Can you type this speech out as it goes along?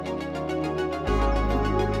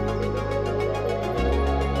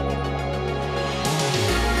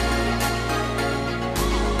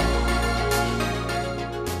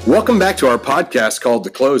Welcome back to our podcast called The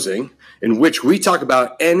Closing, in which we talk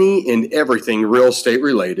about any and everything real estate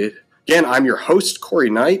related. Again, I'm your host, Corey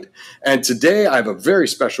Knight, and today I have a very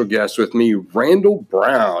special guest with me, Randall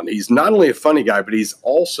Brown. He's not only a funny guy, but he's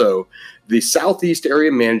also the Southeast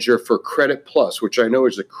Area Manager for Credit Plus, which I know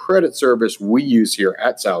is a credit service we use here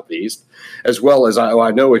at Southeast, as well as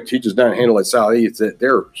I know it teaches down handle at Southeast that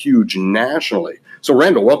they're huge nationally. So,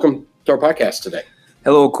 Randall, welcome to our podcast today.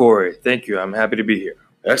 Hello, Corey. Thank you. I'm happy to be here.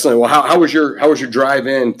 Excellent. Well, how was your drive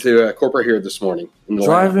in to corporate here this morning?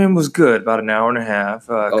 Drive in was good. About an hour and a half.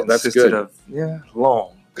 That's good.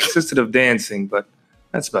 Consisted of dancing, but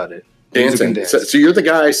that's about it. Dancing. So you're the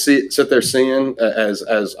guy I sit there seeing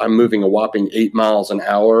as I'm moving a whopping 8 miles an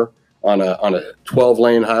hour on a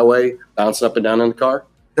 12-lane highway, bouncing up and down in the car?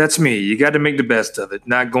 That's me. You got to make the best of it.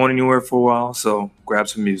 Not going anywhere for a while, so grab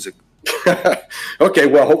some music. Okay.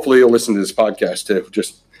 Well, hopefully you'll listen to this podcast too.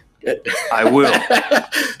 I will.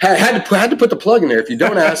 had to put the plug in there. If you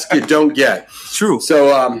don't ask, you don't get. True.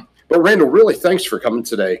 So, but Randall, really thanks for coming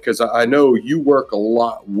today, because I know you work a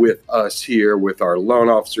lot with us here, with our loan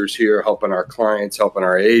officers here, helping our clients, helping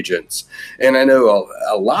our agents. And I know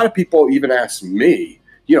a lot of people even ask me,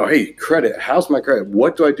 hey, credit, how's my credit?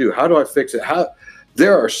 What do I do? How do I fix it?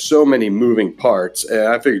 There are so many moving parts. And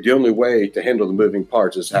I figured the only way to handle the moving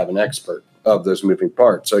parts is to have an expert of those moving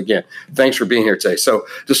parts. So again, thanks for being here today. So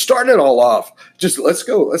to start it all off, just let's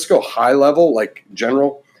go high level, like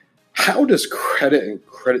general. How does credit and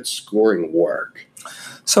credit scoring work?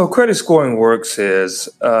 So credit scoring works is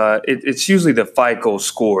it's usually the FICO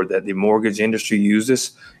score that the mortgage industry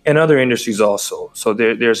uses, and other industries also. So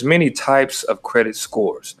there's many types of credit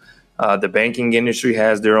scores. The banking industry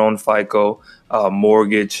has their own FICO,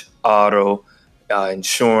 mortgage, auto,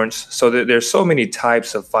 insurance. So there's so many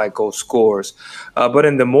types of FICO scores. But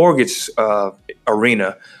in the mortgage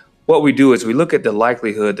arena, what we do is we look at the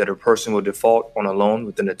likelihood that a person will default on a loan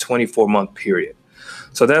within a 24-month period.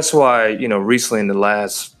 So that's why, recently in the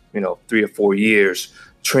last, 3 or 4 years,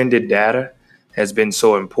 trended data has been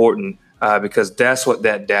so important because that's what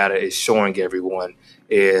that data is showing everyone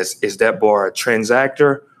is that borrower a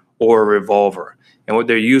transactor or a revolver? And what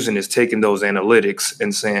they're using is taking those analytics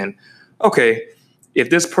and saying, okay, if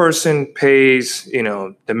this person pays,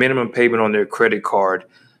 the minimum payment on their credit card,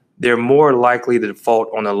 they're more likely to default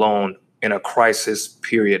on a loan in a crisis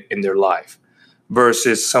period in their life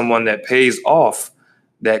versus someone that pays off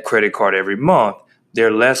that credit card every month.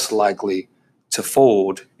 They're less likely to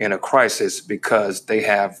fold in a crisis because they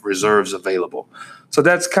have reserves available. So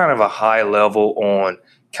that's kind of a high level on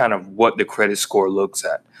kind of what the credit score looks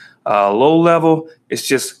at. Low level is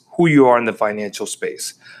just who you are in the financial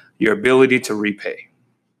space, your ability to repay.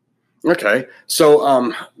 Okay.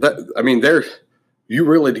 So, you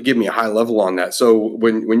really did give me a high level on that. So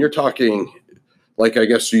when you're talking, like, I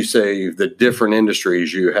guess you say the different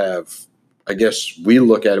industries you have, I guess we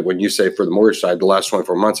look at it when you say for the mortgage side, the last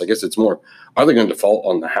 24 months, I guess it's more, are they going to default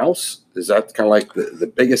on the house? Is that kind of like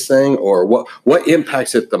the biggest thing, or what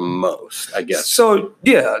impacts it the most, I guess? So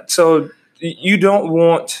you don't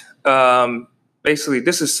want, basically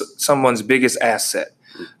this is someone's biggest asset.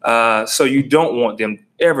 So you don't want them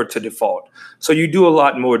ever to default. So you do a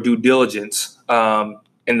lot more due diligence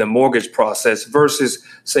in the mortgage process versus,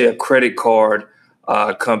 say, a credit card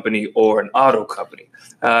company or an auto company.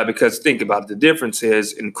 Because think about it, the difference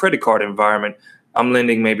is in credit card environment, I'm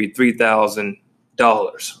lending maybe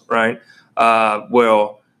 $3,000, right?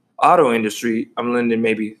 Well, auto industry, I'm lending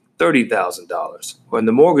maybe $30,000. Well, in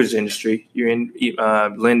the mortgage industry, you're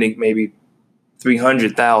lending maybe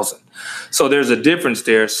 $300,000. So there's a difference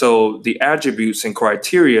there. So the attributes and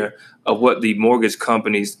criteria of what the mortgage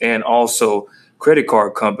companies and also credit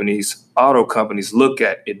card companies, auto companies look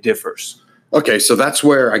at, it differs. Okay, so that's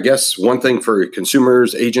where I guess one thing for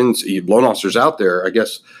consumers, agents, loan officers out there, I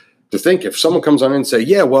guess, to think if someone comes on and say,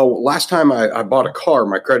 yeah, well, last time I bought a car,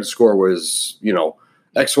 my credit score was,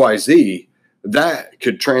 XYZ, that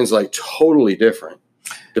could translate totally different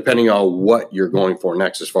depending on what you're going for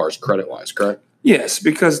next as far as credit-wise, correct? Yes,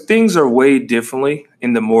 because things are weighed differently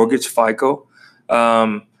in the mortgage FICO.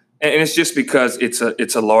 And it's just because it's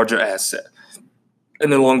a larger asset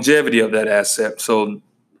and the longevity of that asset. So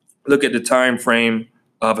look at the time frame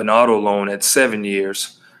of an auto loan at 7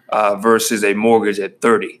 years versus a mortgage at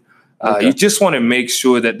 30. Okay. You just want to make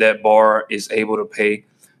sure that borrower is able to pay.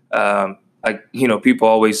 People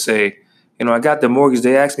always say, I got the mortgage.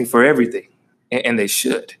 They ask me for everything, and they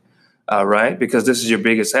should, right? Because this is your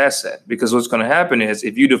biggest asset. Because what's going to happen is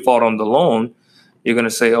if you default on the loan, you're going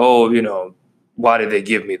to say, why did they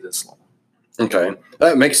give me this loan? Okay,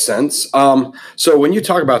 that makes sense. So when you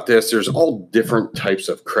talk about this, there's all different types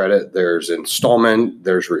of credit. There's installment,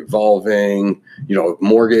 there's revolving,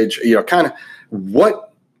 mortgage, kind of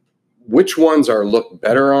what, which ones are looked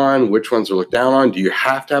better on, which ones are looked down on? Do you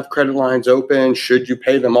have to have credit lines open? Should you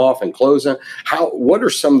pay them off and close them? What are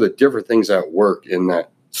some of the different things that work in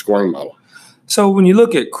that scoring model? So when you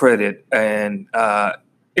look at credit, and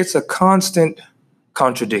it's a constant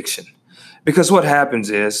contradiction. Because what happens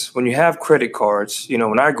is when you have credit cards,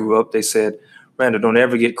 when I grew up, they said, Randall, don't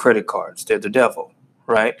ever get credit cards. They're the devil,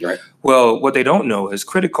 right? Right. Well, what they don't know is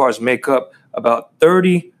credit cards make up about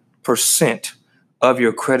 30% of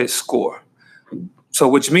your credit score. So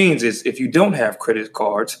which means is if you don't have credit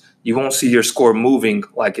cards, you won't see your score moving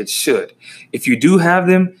like it should. If you do have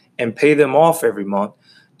them and pay them off every month,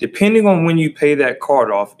 depending on when you pay that card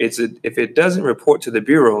off, if it doesn't report to the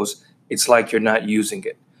bureaus, it's like you're not using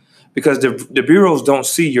it. Because the bureaus don't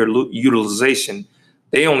see your utilization.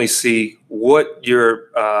 They only see what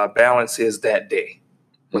your balance is that day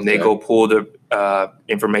when they go pull the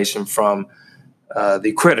information from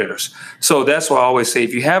the creditors. So that's why I always say,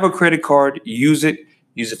 if you have a credit card, use it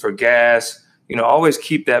for gas. Always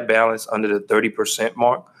keep that balance under the 30%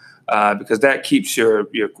 mark because that keeps your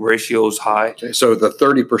ratios high. Okay, so the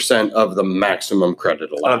 30% of the maximum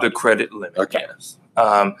credit allowed. Of the credit limit. Okay. Yes.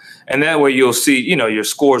 And that way you'll see, your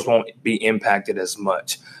scores won't be impacted as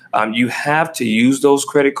much. You have to use those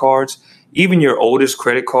credit cards. Even your oldest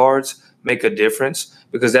credit cards make a difference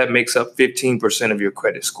because that makes up 15% of your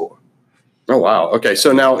credit score. Oh, wow. Okay.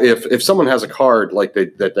 So now if someone has a card like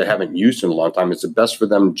that they haven't used in a long time, is it best for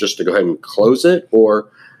them just to go ahead and close it or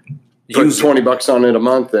put $20 on it a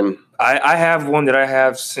month? And I have one that I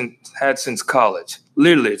have had since college.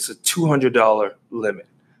 Literally, it's a $200 limit.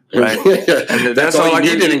 Right. And that's all I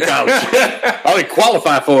needed in college. All I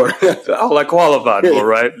qualify for. All I qualified for,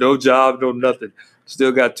 right? No job, no nothing.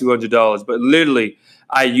 Still got $200. But literally,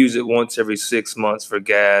 I use it once every 6 months for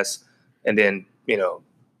gas and then,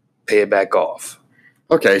 pay it back off.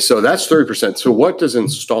 Okay, so that's 30%. So what does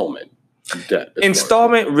installment debt?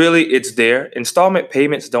 Installment, really, it's there. Installment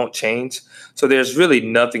payments don't change. So there's really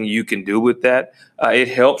nothing you can do with that. It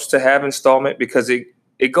helps to have installment because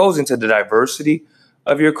it goes into the diversity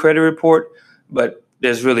of your credit report, but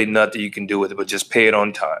there's really nothing you can do with it but just pay it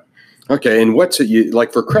on time. Okay, and what's it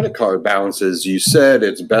like for credit card balances? You said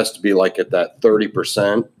it's best to be like at that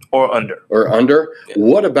 30% or under. Yeah.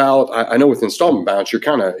 What about? I know with installment balance, you're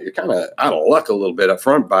kind of out of luck a little bit up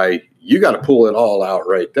front by you got to pull it all out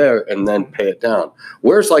right there and then pay it down.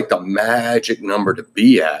 Where's like the magic number to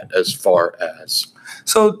be at as far as?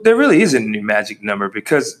 So there really isn't any magic number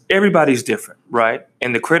because everybody's different, right?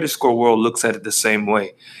 And the credit score world looks at it the same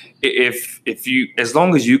way. If you, as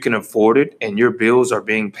long as you can afford it and your bills are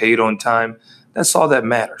being paid on time, that's all that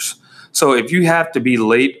matters. So if you have to be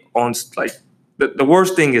late on, like the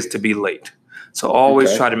worst thing is to be late. So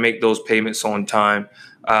always try to make those payments on time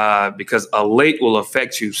because a late will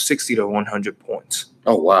affect you 60 to 100 points.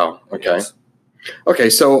 Oh, wow. Okay. Yes. Okay.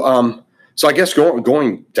 So I guess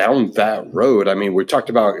going down that road, I mean, we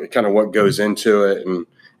talked about kind of what goes into it and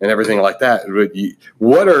everything like that.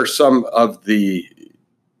 What are some of the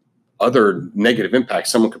other negative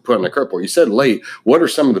impacts someone could put on the credit report? You said late. What are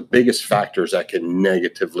some of the biggest factors that can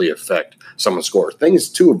negatively affect someone's score? Things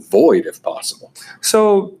to avoid if possible.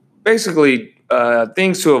 So basically,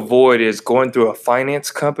 things to avoid is going through a finance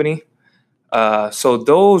company. So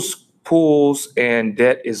those pools and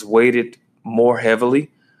debt is weighted more heavily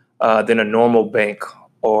than a normal bank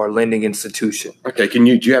or lending institution. Okay. Do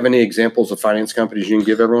you have any examples of finance companies you can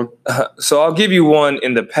give everyone? So I'll give you one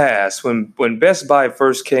in the past. When Best Buy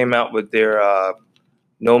first came out with their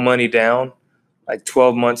no money down, like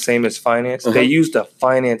 12 months, same as finance, they used a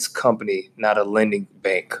finance company, not a lending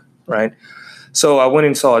bank, right? So I went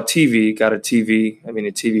and saw a TV, got a TV. I mean,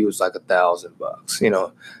 the TV was like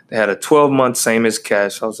 $1,000. They had a 12-month same as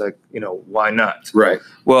cash. I was like, why not? Right.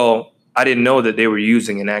 Well, I didn't know that they were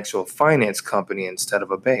using an actual finance company instead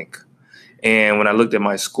of a bank. And when I looked at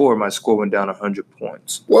my score went down 100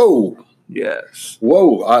 points. Whoa. Yes.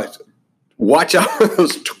 Whoa. Watch out for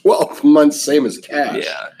those 12 months, same as cash.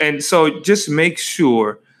 Yeah. And so just make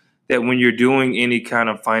sure that when you're doing any kind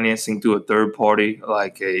of financing through a third party,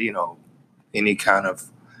 like any kind of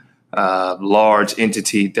large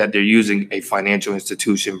entity, that they're using a financial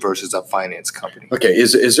institution versus a finance company. Okay.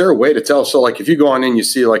 Is there a way to tell? So like if you go on in, you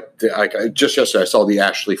see like just yesterday, I saw the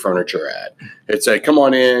Ashley Furniture ad. It said, come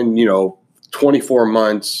on in, 24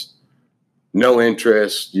 months, no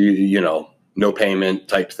interest, no payment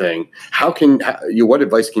type thing. What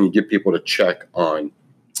advice can you give people to check on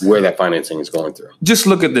where that financing is going through? Just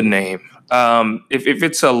look at the name. If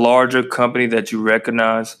it's a larger company that you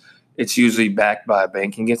recognize, it's usually backed by a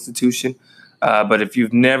banking institution. But if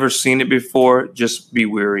you've never seen it before, just be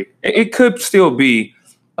wary. It could still be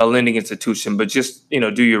a lending institution, but just,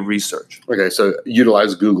 do your research. Okay, so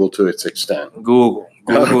utilize Google to its extent.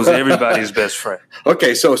 Google's everybody's best friend.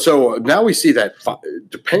 Okay, so now we see that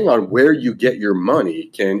depending on where you get your money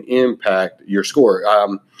can impact your score.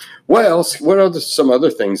 What else? What are some other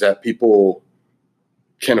things that people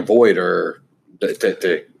can avoid or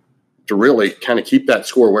to really kind of keep that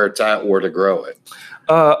score where it's at or to grow it?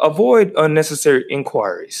 Avoid unnecessary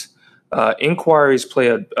inquiries. Inquiries play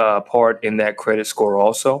a part in that credit score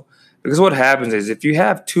also, because what happens is if you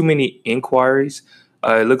have too many inquiries,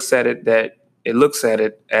 it looks at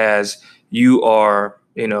it as you are,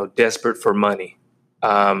 desperate for money.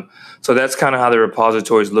 So that's kind of how the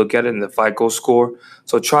repositories look at it in the FICO score.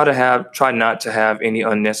 So try not to have any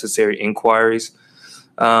unnecessary inquiries.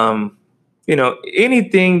 Anything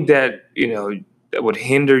that would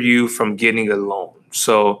hinder you from getting a loan.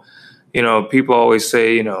 So, people always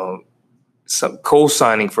say, some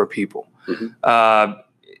co-signing for people. Mm-hmm.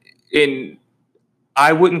 And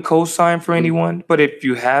I wouldn't co-sign for anyone, but if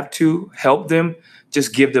you have to help them,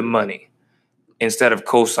 just give them money instead of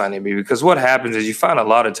co-signing me. Because what happens is you find a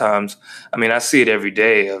lot of times, I see it every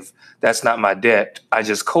day of that's not my debt. I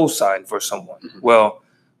just co-sign for someone. Mm-hmm. Well,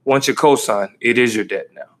 once you co-sign, it is your debt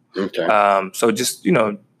now. Okay. So just,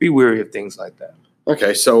 be wary of things like that.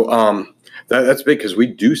 Okay. So that's big because we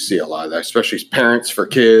do see a lot of that, especially as parents for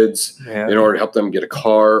kids in order to help them get a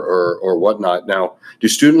car or whatnot. Now, do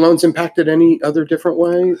student loans impact it any other different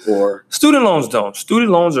way or? Student loans don't.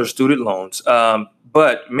 Student loans are student loans.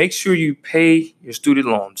 But make sure you pay your student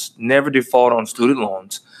loans. Never default on student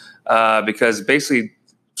loans because basically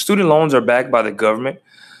student loans are backed by the government.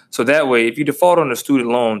 So that way, if you default on a student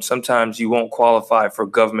loan, sometimes you won't qualify for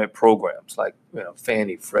government programs like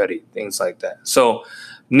Fannie, Freddie, things like that. So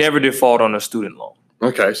never default on a student loan.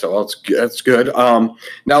 Okay, so that's good.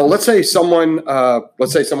 Now, let's say someone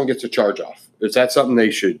gets a charge off. Is that something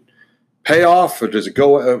they should pay off, or does it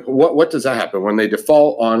go? What does that happen when they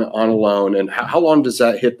default on a loan, and how long does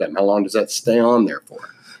that hit them? How long does that stay on there for?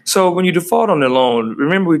 So when you default on the loan,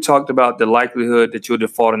 remember we talked about the likelihood that you'll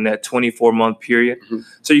default in that 24-month period. Mm-hmm.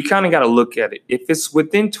 So you kind of got to look at it. If it's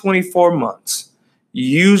within 24 months,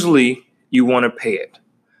 usually you want to pay it.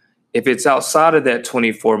 If it's outside of that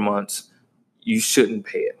 24 months, you shouldn't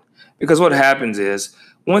pay it. Because what happens is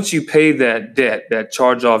once you pay that debt, that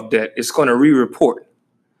charged-off debt, it's going to re-report.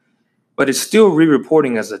 But it's still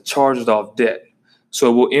re-reporting as a charged-off debt. So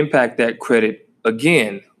it will impact that credit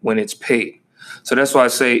again when it's paid. So that's why I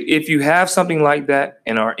say if you have something like that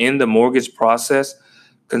and are in the mortgage process,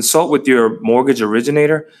 consult with your mortgage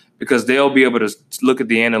originator because they'll be able to look at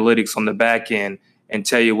the analytics on the back end and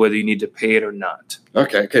tell you whether you need to pay it or not.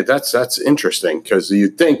 Okay, that's interesting because you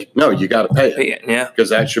think, no, you got to pay it. Yeah. Because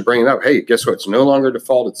that should bring it up. Hey, guess what? It's no longer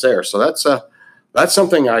default. It's there. So that's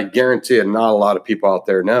something I guarantee and not a lot of people out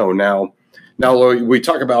there know. Now we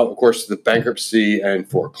talk about, of course, the bankruptcy and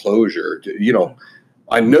foreclosure.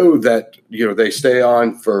 I know that, they stay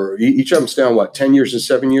on for each of them stay on what, 10 years and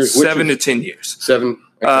 7 years? 7 to 10 years. 7.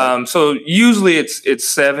 Okay. So usually it's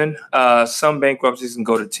 7. Some bankruptcies can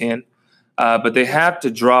go to 10, but they have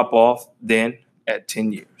to drop off then at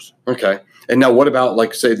 10 years. Okay. And now what about,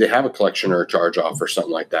 like, say they have a collection or a charge off or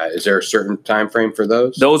something like that? Is there a certain time frame for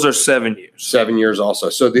those? Those are 7 years. 7 years also.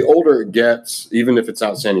 So the older it gets, even if it's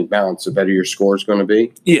outstanding balance, the better your score is going to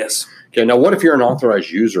be? Yes. Okay. Now, what if you're an authorized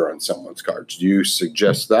user on someone's cards? Do you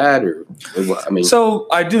suggest that or So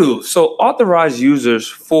I do. So authorized users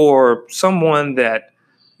for someone that,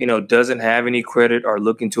 doesn't have any credit or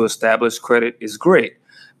looking to establish credit is great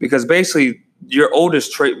because basically your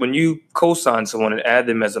oldest trade, when you co-sign someone and add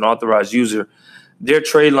them as an authorized user, their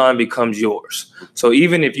trade line becomes yours. So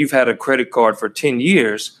even if you've had a credit card for 10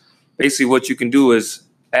 years, basically what you can do is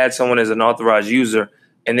add someone as an authorized user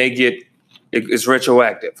and it's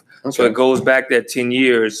retroactive. Okay. So it goes back that 10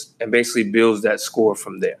 years and basically builds that score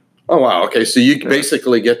from there. Oh, wow. Okay. So you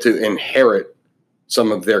basically get to inherit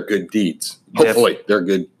some of their good deeds. Hopefully they're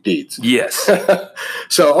good deeds. Yes.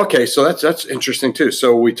 So that's interesting too.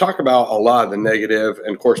 So we talk about a lot of the negative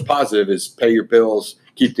and of course positive is pay your bills,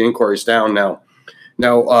 keep the inquiries down. Now,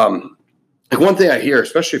 one thing I hear,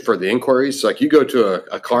 especially for the inquiries, like you go to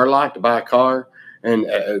a car lot to buy a car and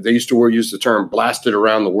they used to use the term blasted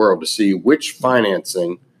around the world to see which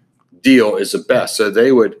financing deal is the best. So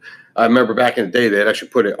I remember back in the day, they'd actually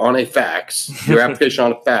put it on a fax, your application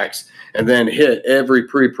on a fax, and then hit every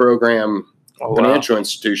pre-programmed financial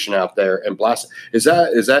institution out there and blast it. Is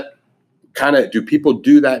that do people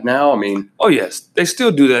do that now? I mean, oh yes, they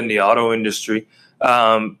still do that in the auto industry.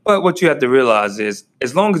 But what you have to realize is,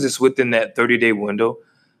 as long as it's within that 30-day window,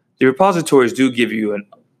 the repositories do give you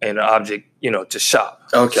an object, to shop.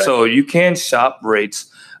 Okay. So you can shop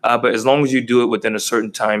rates, but as long as you do it within a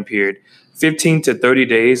certain time period, 15 to 30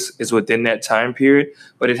 days is within that time period,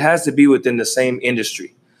 but it has to be within the same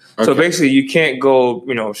industry. Okay. So basically, you can't go,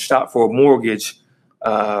 shop for a mortgage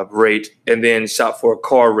rate and then shop for a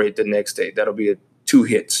car rate the next day. That'll be two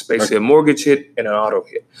hits, basically a mortgage hit and an auto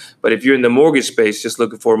hit. But if you're in the mortgage space, just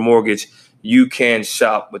looking for a mortgage, you can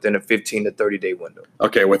shop within a 15 to 30-day window.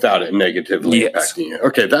 Okay, without it negatively impacting you.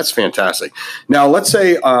 Okay, that's fantastic. Now, let's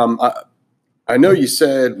say, I know you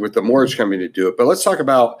said with the mortgage company to do it, but let's talk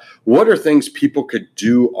about what are things people could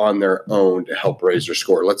do on their own to help raise their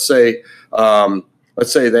score. Let's say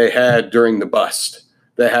they had during the bust,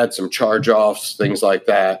 they had some charge-offs, things like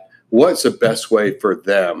that. What's the best way for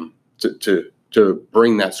them to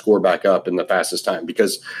bring that score back up in the fastest time?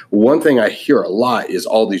 Because one thing I hear a lot is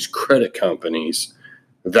all these credit companies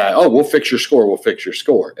that, we'll fix your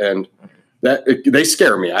score. And that they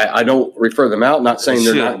scare me. I don't refer them out, not saying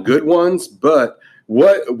they're not good ones, but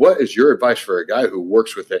what is your advice for a guy who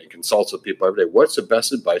works with it and consults with people every day? What's the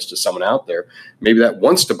best advice to someone out there, maybe that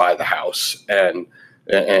wants to buy the house and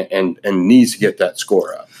needs to get that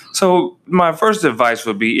score up? So my first advice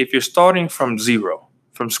would be, if you're starting from zero,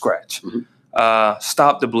 from scratch,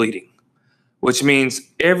 stop the bleeding, which means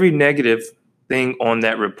every negative thing on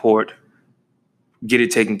that report, get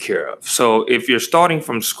it taken care of. So if you're starting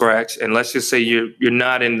from scratch, and let's just say you're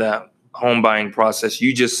not in the home buying process,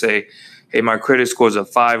 you just say, hey, my credit score is a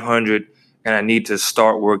 500 and I need to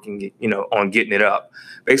start working, on getting it up.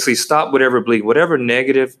 Basically, stop whatever bleed, whatever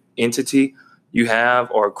negative entity you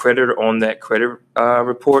have or creditor on that credit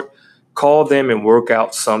report, call them and work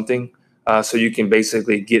out something so you can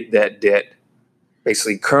basically get that debt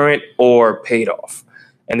basically current or paid off.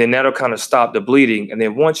 And then that'll kind of stop the bleeding. And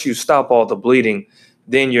then once you stop all the bleeding,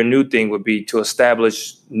 then your new thing would be to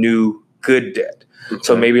establish new good debt. Okay.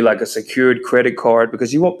 So maybe like a secured credit card,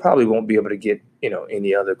 because you probably won't be able to get,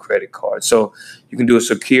 any other credit card. So you can do a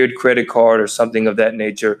secured credit card or something of that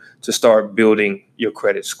nature to start building your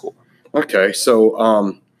credit score. Okay.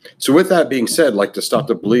 So with that being said, like to stop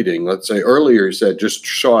the bleeding, let's say earlier you said, just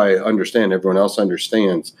so I understand, everyone else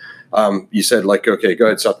understands, you said like, okay, go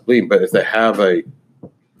ahead, stop the bleeding. But if they have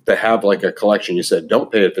like a collection, you said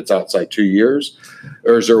don't pay it if it's outside 2 years,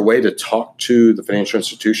 or is there a way to talk to the financial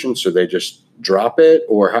institution so they just drop it,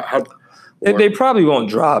 or how? They probably won't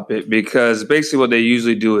drop it, because basically what they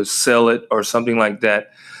usually do is sell it or something like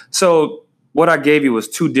that. So what I gave you was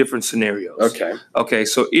two different scenarios. Okay.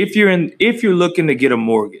 So if you're looking to get a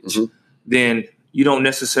mortgage, then you don't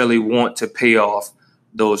necessarily want to pay off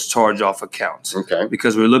those charge-off accounts. Okay.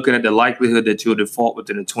 Because we're looking at the likelihood that you'll default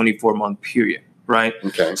within a 24-month period. Right.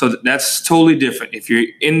 Okay. So that's totally different. If you're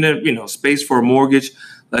in the space for a mortgage,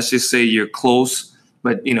 let's just say you're close,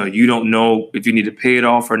 but you don't know if you need to pay it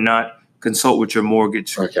off or not, consult with your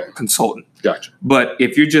mortgage consultant. Gotcha. But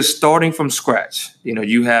if you're just starting from scratch,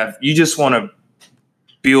 you just want to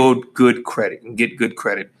build good credit and get good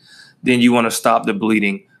credit, then you want to stop the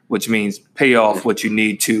bleeding, which means pay off what you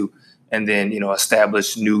need to, and then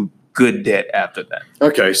establish new good debt after that.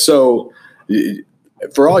 Okay. So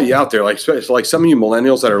for all you out there, like some of you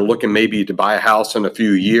millennials that are looking maybe to buy a house in a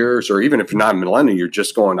few years, or even if you're not a millennial, you're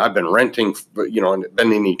just going, I've been renting, and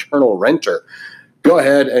been an eternal renter. Go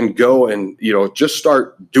ahead and just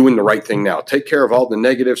start doing the right thing now. Take care of all the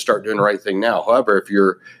negatives, start doing the right thing now. However, if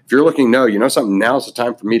you're looking, something, now's the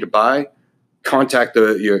time for me to buy, contact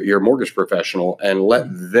your mortgage professional and let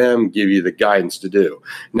them give you the guidance to do.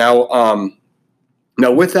 Now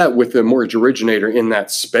with the mortgage originator in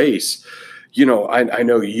that space, I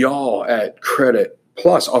know y'all at Credit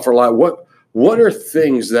Plus offer a lot. What are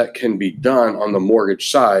things that can be done on the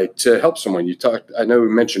mortgage side to help someone? I know we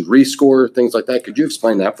mentioned rescore, things like that. Could you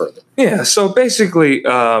explain that further? Yeah. So basically,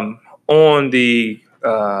 on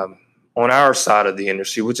our side of the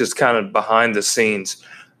industry, which is kind of behind the scenes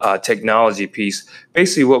technology piece,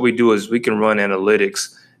 basically what we do is we can run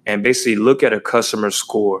analytics and basically look at a customer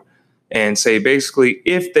score and say, basically,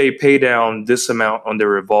 if they pay down this amount on their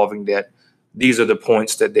revolving debt, these are the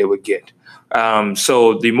points that they would get.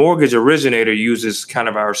 So the mortgage originator uses kind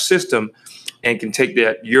of our system and can take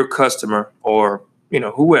your customer or,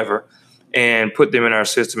 whoever, and put them in our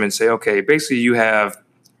system and say, okay, basically you have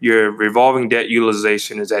your revolving debt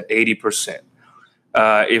utilization is at 80%.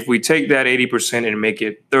 If we take that 80% and make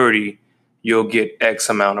it 30, you'll get X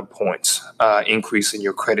amount of points increase in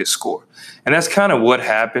your credit score. And that's kind of what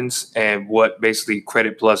happens and what basically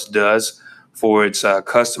Credit Plus does for its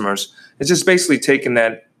customers. It's just basically taking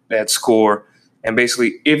that score, and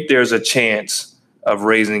basically, if there's a chance of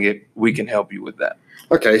raising it, we can help you with that.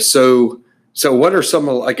 Okay, so what are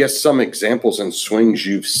some examples and swings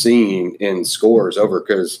you've seen in scores over?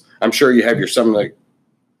 Because I'm sure you have some that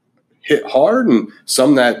hit hard and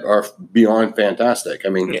some that are beyond fantastic. I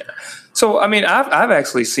mean, yeah. So I've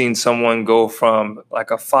actually seen someone go from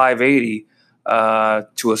like a 580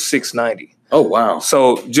 to a 690. Oh wow!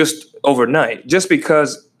 So just overnight, just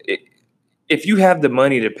because if you have the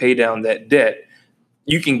money to pay down that debt,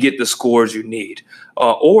 you can get the scores you need,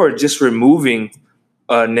 or just removing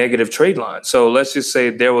a negative trade line. So let's just say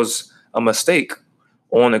there was a mistake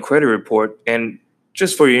on a credit report, and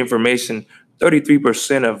just for your information,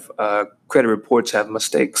 33% of credit reports have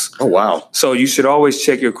mistakes. Oh, wow. So you should always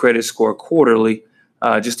check your credit score quarterly,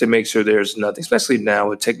 just to make sure there's nothing, especially now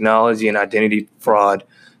with technology and identity fraud.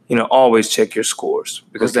 Always check your scores,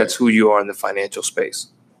 because that's who you are in the financial space.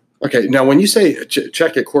 Okay. Now, when you say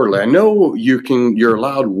check it quarterly, I know you're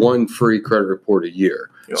allowed one free credit report a year.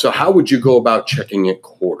 Yep. So how would you go about checking it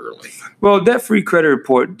quarterly? Well, that free credit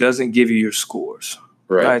report doesn't give you your scores,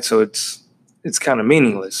 right? So it's kind of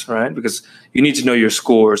meaningless, right? Because you need to know your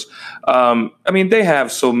scores. They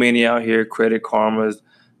have so many out here, Credit Karma,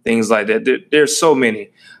 things like that. There's so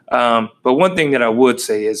many. But one thing that I would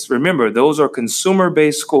say is, remember, those are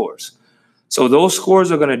consumer-based scores. So those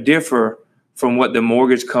scores are going to differ from what the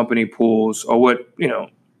mortgage company pulls, or what,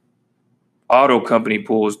 auto company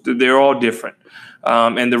pulls. They're all different.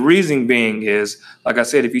 And the reason being is, like I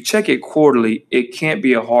said, if you check it quarterly, it can't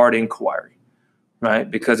be a hard inquiry,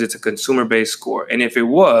 right? Because it's a consumer-based score. And if it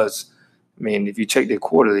was, if you checked it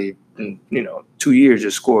quarterly, in 2 years,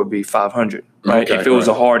 your score would be 500, right? Okay, if it was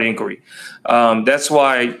a hard inquiry. That's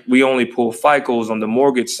why we only pull FICOs on the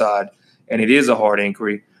mortgage side, and it is a hard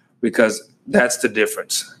inquiry, because that's the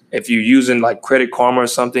difference. If you're using like Credit Karma or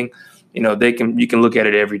something, you can look at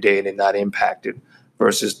it every day and it's not impacted.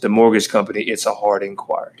 Versus the mortgage company, it's a hard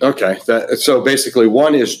inquiry. Okay. So basically,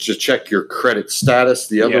 one is to check your credit status.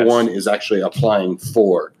 The other one is actually applying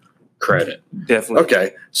for credit. Definitely.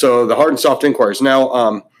 Okay. So the hard and soft inquiries.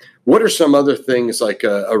 Now, what are some other things like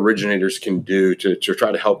originators can do to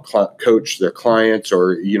try to help coach their clients,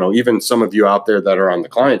 or, even some of you out there that are on the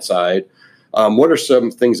client side, what are some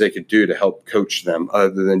things they could do to help coach them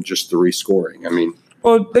other than just the rescoring?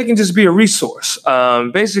 Well, they can just be a resource.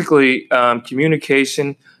 Basically,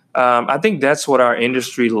 communication. I think that's what our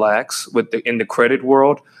industry lacks in the credit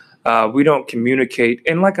world. We don't communicate.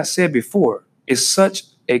 And like I said before, it's such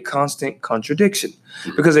a constant contradiction.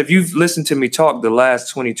 Because if you've listened to me talk the last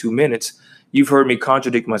 22 minutes, you've heard me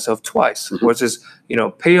contradict myself twice, which is,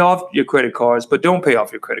 pay off your credit cards, but don't pay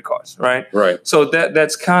off your credit cards, right? Right. So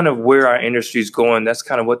that's kind of where our industry is going. That's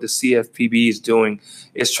kind of what the CFPB is doing,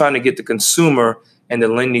 is trying to get the consumer and the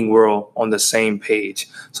lending world on the same page.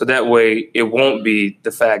 So that way it won't be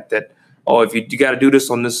the fact that, if you got to do this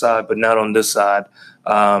on this side, but not on this side.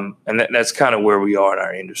 And that's kind of where we are in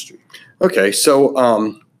our industry. Okay. So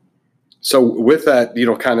with that,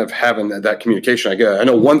 kind of having that communication, I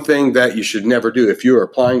know one thing that you should never do if you're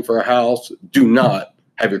applying for a house, do not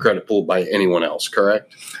have your credit pulled by anyone else,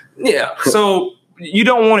 correct? Yeah. So you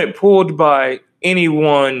don't want it pulled by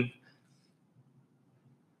anyone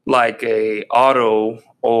like a auto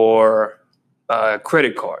or a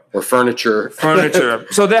credit card. Or furniture.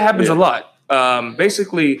 So that happens a lot.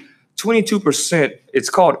 Basically, 22%, it's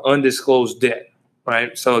called undisclosed debt,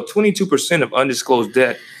 right? So 22% of undisclosed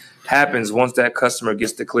debt happens once that customer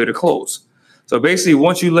gets to clear to close. So basically,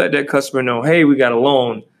 once you let that customer know, hey, we got a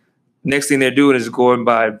loan, next thing they're doing is going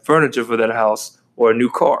buy furniture for that house or a new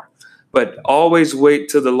car. But always wait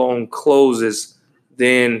till the loan closes,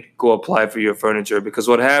 then go apply for your furniture. Because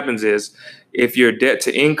what happens is, if your debt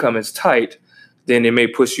to income is tight, then it may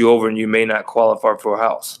push you over and you may not qualify for a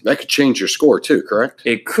house. That could change your score too, correct?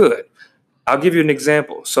 It could. I'll give you an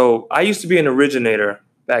example. So I used to be an originator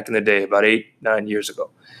back in the day, about 8-9 years ago.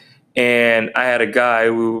 And I had a guy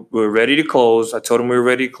who we were ready to close. I told him we were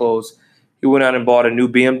ready to close. He went out and bought a new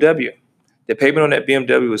BMW. The payment on that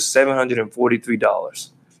BMW was $743.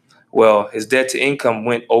 Well, his debt to income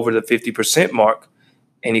went over the 50% mark,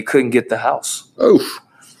 and he couldn't get the house. Oof.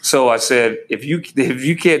 So I said, if you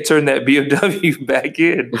can't turn that BMW back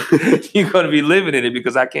in, you're going to be living in it,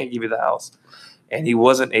 because I can't give you the house. And he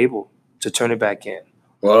wasn't able to turn it back in.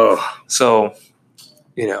 Whoa. So,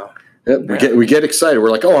 we get excited. We're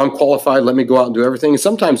like, I'm qualified. Let me go out and do everything. And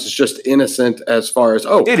sometimes it's just innocent as far as,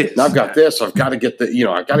 it is. Now I've got this. I've got to get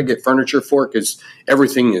I've got to get furniture for it because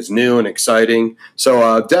everything is new and exciting.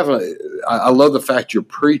 So definitely, I love the fact you're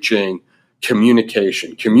preaching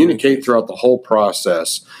communication. Communicate throughout the whole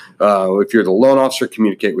process. If you're the loan officer,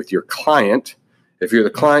 communicate with your client. If you're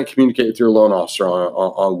the client, communicate with your loan officer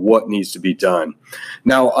on what needs to be done.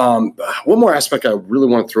 Now, one more aspect I really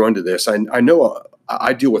want to throw into this. I know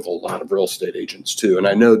I deal with a lot of real estate agents too, and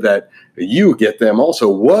I know that you get them also.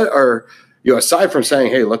 What are, aside from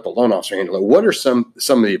saying, hey, let the loan officer handle it, what are some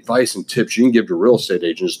of the advice and tips you can give to real estate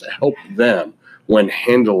agents to help them when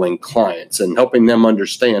handling clients and helping them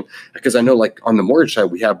understand? Because I know, like on the mortgage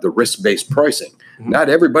side, we have the risk-based pricing. Not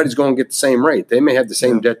everybody's going to get the same rate. They may have the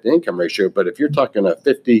same debt to income ratio, but if you're talking a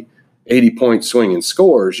 50, 80-point swing in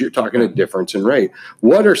scores, you're talking a difference in rate.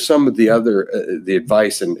 What are some of the other the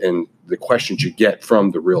advice and the questions you get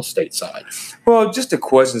from the real estate side? Well, just the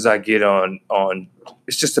questions I get on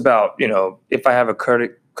it's just about, if I have a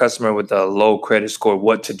credit customer with a low credit score,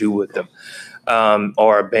 what to do with them,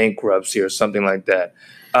 or a bankruptcy or something like that.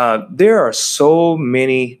 There are so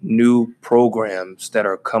many new programs that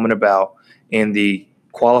are coming about in the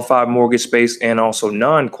qualified mortgage space and also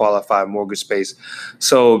non-qualified mortgage space.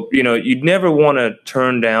 So, you'd never want to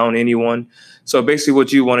turn down anyone. So basically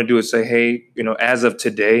what you want to do is say, hey, as of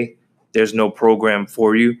today, there's no program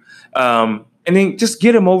for you. And then just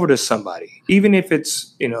get them over to somebody, even if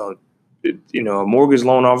it's, a mortgage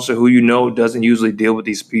loan officer who doesn't usually deal with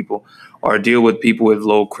these people or deal with people with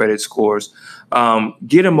low credit scores.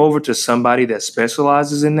 Get them over to somebody that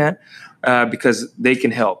specializes in that. Because they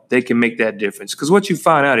can help. They can make that difference. Because what you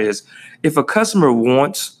find out is if a customer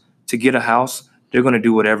wants to get a house, they're going to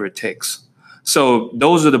do whatever it takes. So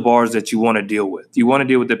those are the bars that you want to deal with. You want to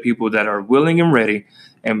deal with the people that are willing and ready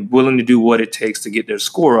and willing to do what it takes to get their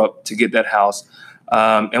score up, to get that house.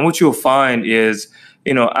 And what you'll find is,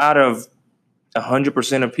 out of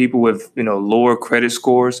 100% of people with, lower credit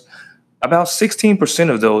scores, about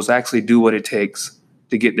 16% of those actually do what it takes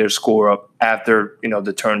to get their score up after,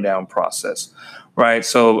 the turn down process, right?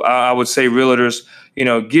 So I would say realtors,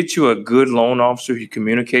 get you a good loan officer who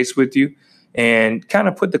communicates with you and kind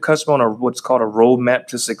of put the customer on what's called a roadmap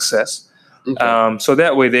to success. Okay. So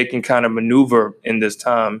that way they can kind of maneuver in this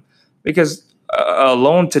time, because a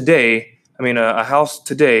loan today, a house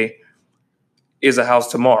today is a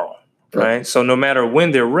house tomorrow, right? So no matter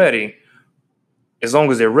when they're ready, as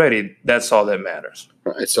long as they're ready, that's all that matters.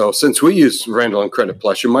 All right. So since we use Randall and Credit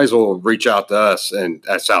Plus, you might as well reach out to us and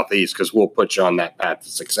at Southeast, because we'll put you on that path to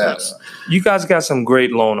success. You guys got some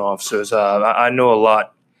great loan officers. I know a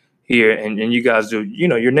lot here, and you guys do.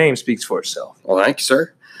 Your name speaks for itself. Well, thank you,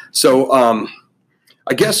 sir. So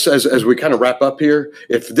I guess as we kind of wrap up here,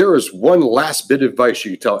 if there is one last bit of advice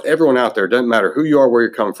you could tell everyone out there, doesn't matter who you are, where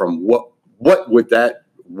you're coming from, what would that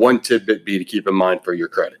one tidbit be to keep in mind for your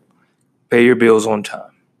credit? Pay your bills on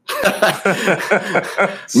time.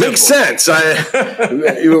 Makes sense.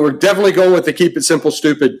 We're definitely going with the keep it simple,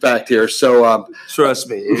 stupid fact here. So trust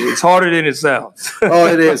me, it's harder than it sounds. Oh,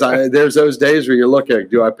 it is. There's those days where you look at,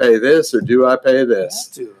 do I pay this or do I pay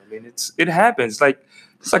this? It happens. Like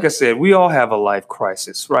I said, we all have a life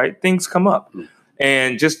crisis, right? Things come up,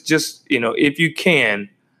 and just if you can,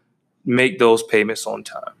 make those payments on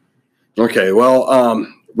time. Okay. Well,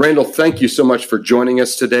 Randall, thank you so much for joining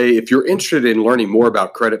us today. If you're interested in learning more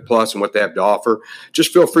about Credit Plus and what they have to offer,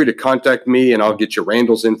 just feel free to contact me and I'll get you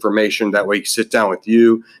Randall's information. That way you can sit down with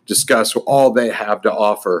you, discuss all they have to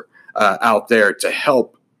offer out there to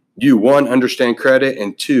help you, one, understand credit,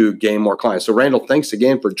 and two, gain more clients. So Randall, thanks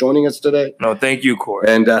again for joining us today. No, thank you, Corey.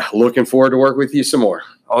 And looking forward to work with you some more.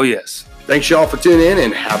 Oh, yes. Thanks, y'all, for tuning in,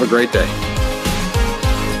 and have a great day.